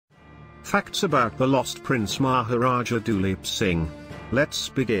Facts about the lost Prince Maharaja Duleep Singh. Let's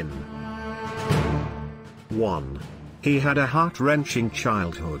begin. 1. He had a heart-wrenching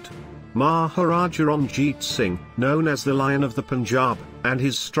childhood. Maharaja Ranjit Singh, known as the Lion of the Punjab, and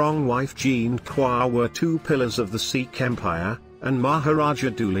his strong wife Jean Kaur were two pillars of the Sikh Empire, and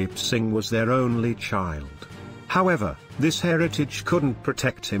Maharaja Duleep Singh was their only child. However, this heritage couldn't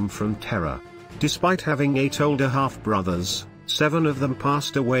protect him from terror. Despite having 8 older half-brothers, 7 of them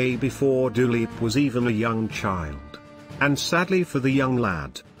passed away before Duleep was even a young child. And sadly for the young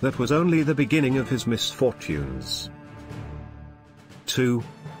lad, that was only the beginning of his misfortunes. 2.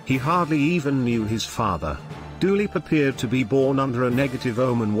 He hardly even knew his father. Duleep appeared to be born under a negative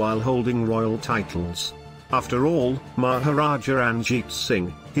omen while holding royal titles. After all, Maharaja Ranjit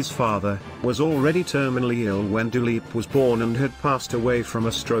Singh, his father, was already terminally ill when Duleep was born and had passed away from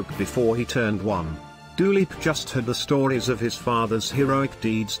a stroke before he turned 1. Duleep just had the stories of his father's heroic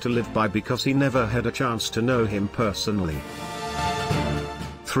deeds to live by because he never had a chance to know him personally.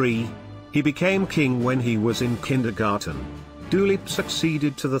 3. He became king when he was in kindergarten. Duleep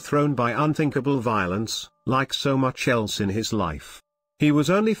succeeded to the throne by unthinkable violence, like so much else in his life. He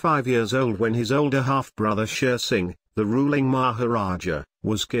was only 5 years old when his older half-brother Sher Singh, the ruling Maharaja,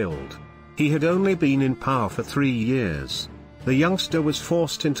 was killed. He had only been in power for 3 years. The youngster was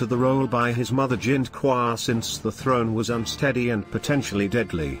forced into the role by his mother Jean Kaur since the throne was unsteady and potentially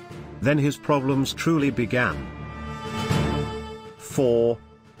deadly. Then his problems truly began. 4.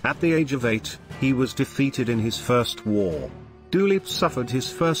 At the age of 8, he was defeated in his first war. Duleep suffered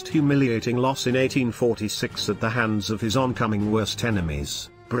his first humiliating loss in 1846 at the hands of his oncoming worst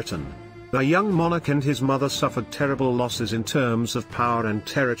enemies, Britain. The young monarch and his mother suffered terrible losses in terms of power and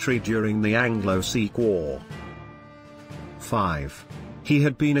territory during the Anglo-Sikh War. 5. He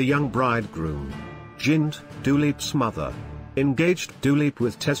had been a young bridegroom. Jind, Duleep's mother, engaged Duleep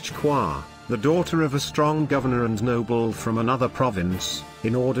with Tej Kaur, the daughter of a strong governor and noble from another province,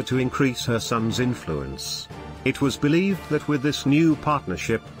 in order to increase her son's influence. It was believed that with this new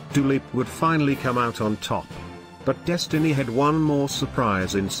partnership, Duleep would finally come out on top. But destiny had one more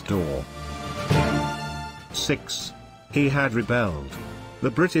surprise in store. 6. He had rebelled. The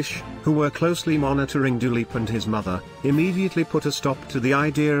British, who were closely monitoring Duleep and his mother, immediately put a stop to the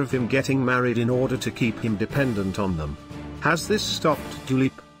idea of him getting married in order to keep him dependent on them. Has this stopped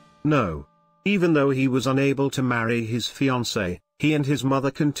Duleep? No. Even though he was unable to marry his fiancée, he and his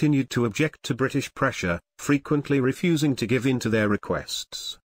mother continued to object to British pressure, frequently refusing to give in to their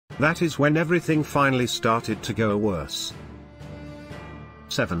requests. That is when everything finally started to go worse.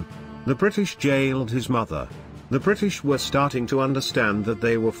 7. The British jailed his mother. The British were starting to understand that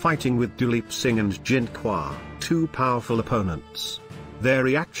they were fighting with Duleep Singh and Jind Kaur, two powerful opponents. Their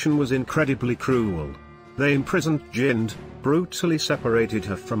reaction was incredibly cruel. They imprisoned Jind, brutally separated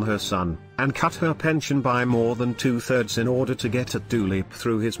her from her son, and cut her pension by more than 2/3 in order to get at Duleep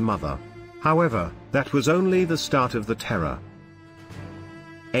through his mother. However, that was only the start of the terror.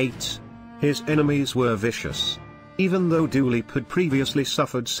 8. His enemies were vicious. Even though Duleep had previously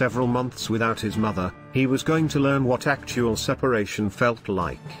suffered several months without his mother, he was going to learn what actual separation felt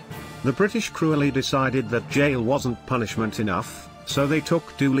like. The British cruelly decided that jail wasn't punishment enough, so they took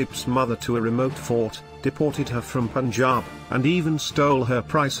Duleep's mother to a remote fort, deported her from Punjab, and even stole her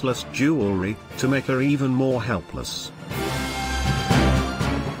priceless jewelry, to make her even more helpless.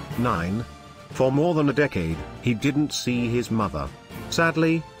 9. For more than a decade, he didn't see his mother.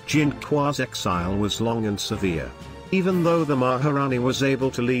 Sadly, Jind Kaur's exile was long and severe. Even though the Maharani was able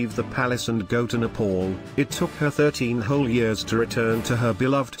to leave the palace and go to Nepal, it took her 13 whole years to return to her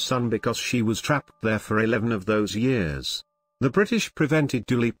beloved son because she was trapped there for 11 of those years. The British prevented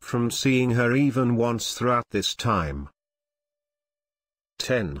Duleep from seeing her even once throughout this time.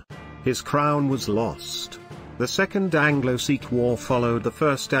 10. His crown was lost. The Second Anglo-Sikh War followed the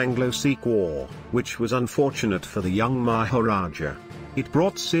First Anglo-Sikh War, which was unfortunate for the young Maharaja. It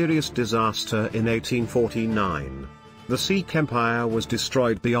brought serious disaster in 1849. The Sikh Empire was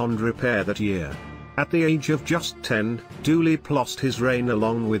destroyed beyond repair that year. At the age of just 10, Duleep lost his reign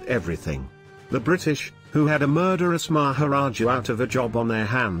along with everything. The British, who had a murderous Maharaja out of a job on their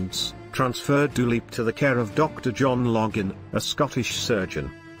hands, transferred Duleep to the care of Dr. John Login, a Scottish surgeon.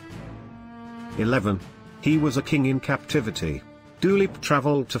 11. He was a king in captivity. Duleep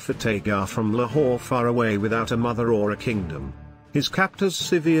travelled to Fatehgarh from Lahore far away without a mother or a kingdom. His captors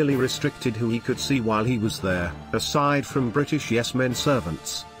severely restricted who he could see while he was there. Aside from British yes-men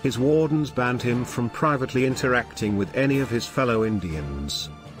servants, his wardens banned him from privately interacting with any of his fellow Indians.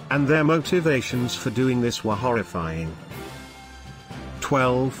 And their motivations for doing this were horrifying.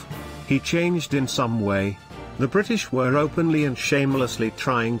 12. He changed in some way. The British were openly and shamelessly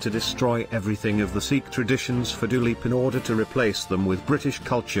trying to destroy everything of the Sikh traditions for Duleep in order to replace them with British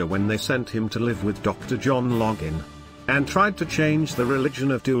culture when they sent him to live with Dr. John Logan, and tried to change the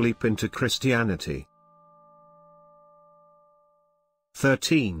religion of Duleep into Christianity.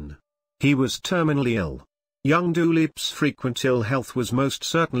 13. He was terminally ill. Young Duleep's frequent ill health was most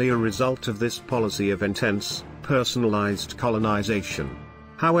certainly a result of this policy of intense, personalized colonization.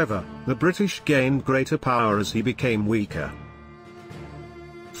 However, the British gained greater power as he became weaker.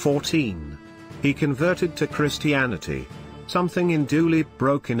 14. He converted to Christianity. Something in Duleep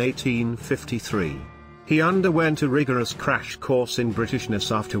broke in 1853. He underwent a rigorous crash course in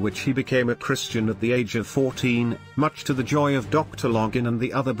Britishness, after which he became a Christian at the age of 14, much to the joy of Dr. Logan and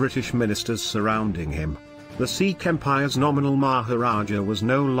the other British ministers surrounding him. The Sikh Empire's nominal Maharaja was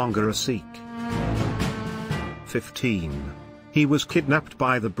no longer a Sikh. 15. He was kidnapped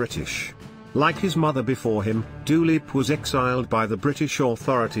by the British. Like his mother before him, Duleep was exiled by the British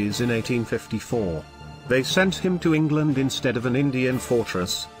authorities in 1854. They sent him to England instead of an Indian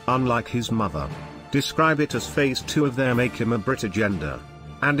fortress, unlike his mother. Describe it as phase 2 of their Make Him a Brit agenda.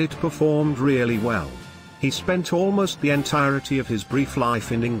 And it performed really well. He spent almost the entirety of his brief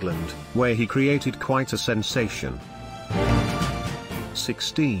life in England, where he created quite a sensation.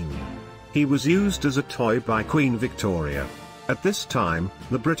 16. He was used as a toy by Queen Victoria. At this time,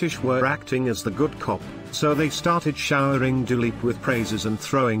 the British were acting as the good cop, so they started showering Duleep with praises and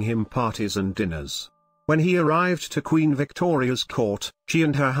throwing him parties and dinners. When he arrived to Queen Victoria's court, she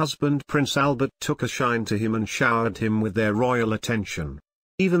and her husband Prince Albert took a shine to him and showered him with their royal attention.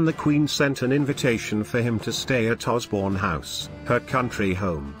 Even the Queen sent an invitation for him to stay at Osborne House, her country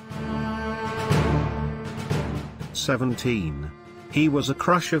home. 17. He was a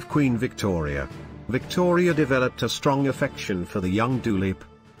crush of Queen Victoria. Victoria developed a strong affection for the young Duleep.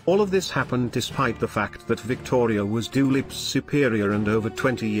 All of this happened despite the fact that Victoria was Duleep's superior and over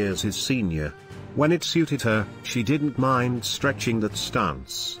 20 years his senior. When it suited her, she didn't mind stretching that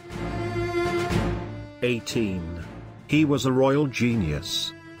stance. 18. He was a royal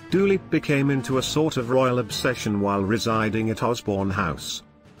genius. Duleep became into a sort of royal obsession while residing at Osborne House.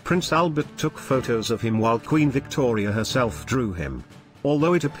 Prince Albert took photos of him while Queen Victoria herself drew him.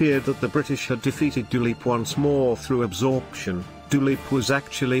 Although it appeared that the British had defeated Duleep once more through absorption, Duleep was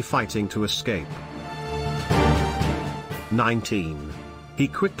actually fighting to escape. 19. He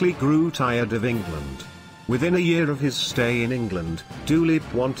quickly grew tired of England. Within a year of his stay in England,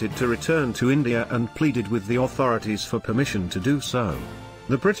 Duleep wanted to return to India and pleaded with the authorities for permission to do so.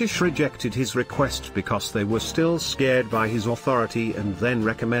 The British rejected his request because they were still scared by his authority and then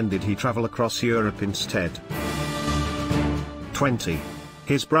recommended he travel across Europe instead. 20.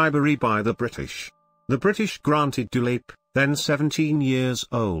 His bribery by the British. The British granted Duleep, then 17 years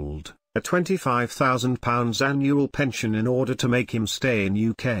old, a £25,000 annual pension in order to make him stay in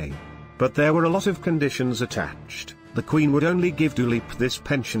UK. But there were a lot of conditions attached. The Queen would only give Duleep this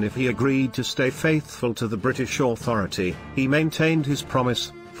pension if he agreed to stay faithful to the British authority. He maintained his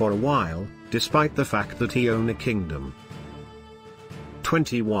promise, for a while, despite the fact that he owned a kingdom.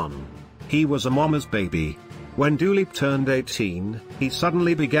 21. He was a mama's baby. When Duleep turned 18, he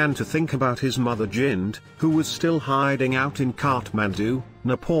suddenly began to think about his mother Jind, who was still hiding out in Kathmandu,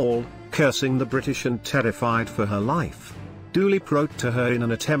 Nepal, cursing the British and terrified for her life. Duleep wrote to her in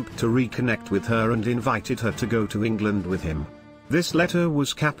an attempt to reconnect with her and invited her to go to England with him. This letter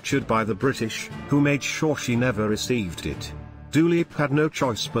was captured by the British, who made sure she never received it. Duleep had no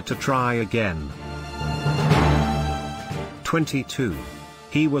choice but to try again. 22.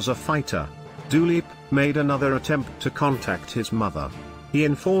 He was a fighter. Duleep made another attempt to contact his mother. He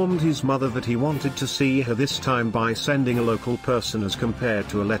informed his mother that he wanted to see her this time by sending a local person as compared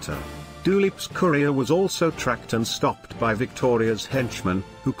to a letter. Duleep's courier was also tracked and stopped by Victoria's henchmen,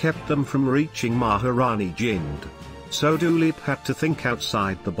 who kept them from reaching Maharani Jind. So Duleep had to think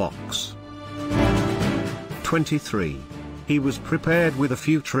outside the box. 23. He was prepared with a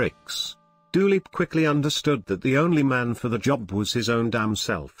few tricks. Duleep quickly understood that the only man for the job was his own damn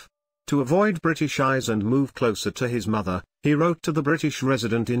self. To avoid British eyes and move closer to his mother, he wrote to the British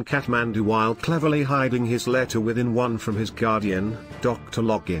resident in Kathmandu while cleverly hiding his letter within one from his guardian, Dr.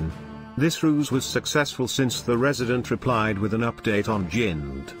 Logan. This ruse was successful since the resident replied with an update on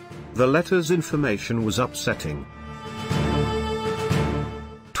Jind. The letter's information was upsetting.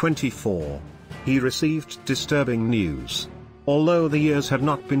 24. He received disturbing news. Although the years had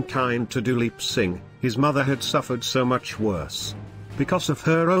not been kind to Duleep Singh, his mother had suffered so much worse. Because of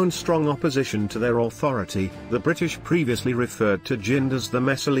her own strong opposition to their authority, the British previously referred to Jind as the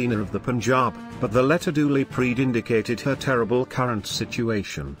Messalina of the Punjab, but the letter Duleep read indicated her terrible current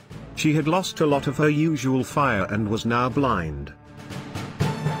situation. She had lost a lot of her usual fire and was now blind.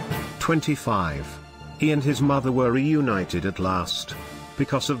 25. He and his mother were reunited at last.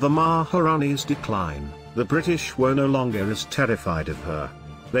 Because of the Maharani's decline, the British were no longer as terrified of her.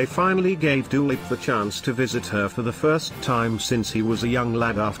 They finally gave Duleep the chance to visit her for the first time since he was a young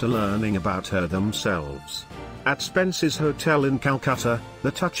lad after learning about her themselves. At Spence's Hotel in Calcutta,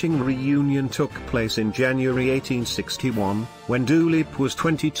 the touching reunion took place in January 1861, when Duleep was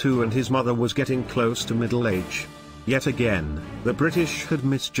 22 and his mother was getting close to middle age. Yet again, the British had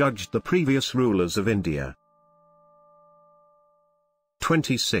misjudged the previous rulers of India.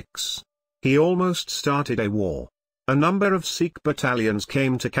 26. He almost started a war. A number of Sikh battalions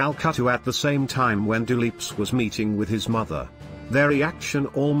came to Calcutta at the same time when Duleep was meeting with his mother. Their reaction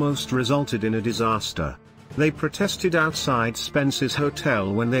almost resulted in a disaster. They protested outside Spence's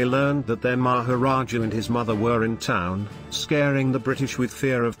Hotel when they learned that their Maharaja and his mother were in town, scaring the British with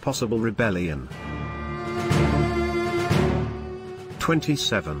fear of possible rebellion.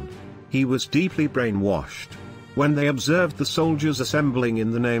 27. He was deeply brainwashed. When they observed the soldiers assembling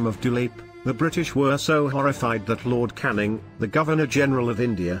in the name of Duleep, the British were so horrified that Lord Canning, the Governor-General of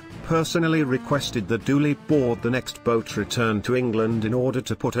India, personally requested that Duleep board the next boat return to England in order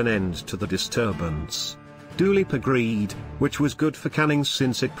to put an end to the disturbance. Duleep agreed, which was good for Canning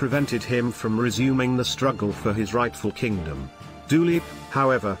since it prevented him from resuming the struggle for his rightful kingdom. Duleep,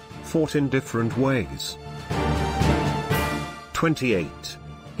 however, fought in different ways. 28.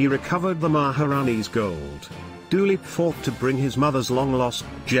 He recovered the Maharani's gold. Duleep fought to bring his mother's long-lost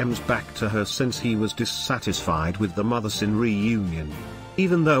gems back to her since he was dissatisfied with the mother-son reunion.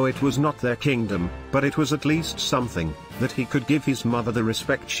 Even though it was not their kingdom, but it was at least something, that he could give his mother the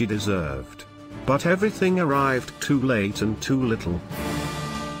respect she deserved. But everything arrived too late and too little.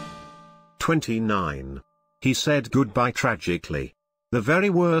 29. He said goodbye tragically. The very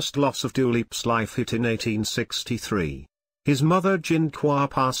worst loss of Duleep's life hit in 1863. His mother Jindkwa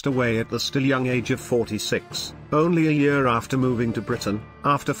passed away at the still young age of 46, only a year after moving to Britain,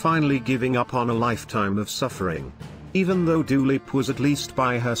 after finally giving up on a lifetime of suffering. Even though Duleep was at least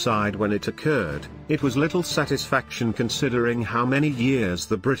by her side when it occurred, it was little satisfaction considering how many years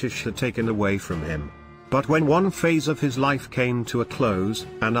the British had taken away from him. But when one phase of his life came to a close,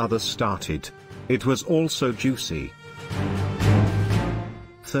 another started. It was also juicy.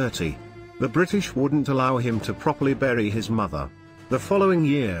 30. The British wouldn't allow him to properly bury his mother. The following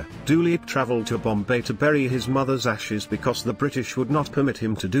year, Duleep travelled to Bombay to bury his mother's ashes because the British would not permit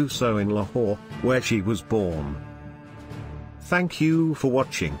him to do so in Lahore, where she was born. Thank you for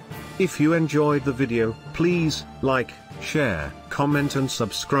watching. If you enjoyed the video, please like, share, comment and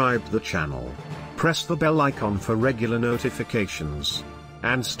subscribe the channel. Press the bell icon for regular notifications.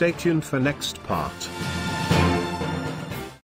 And stay tuned for next part.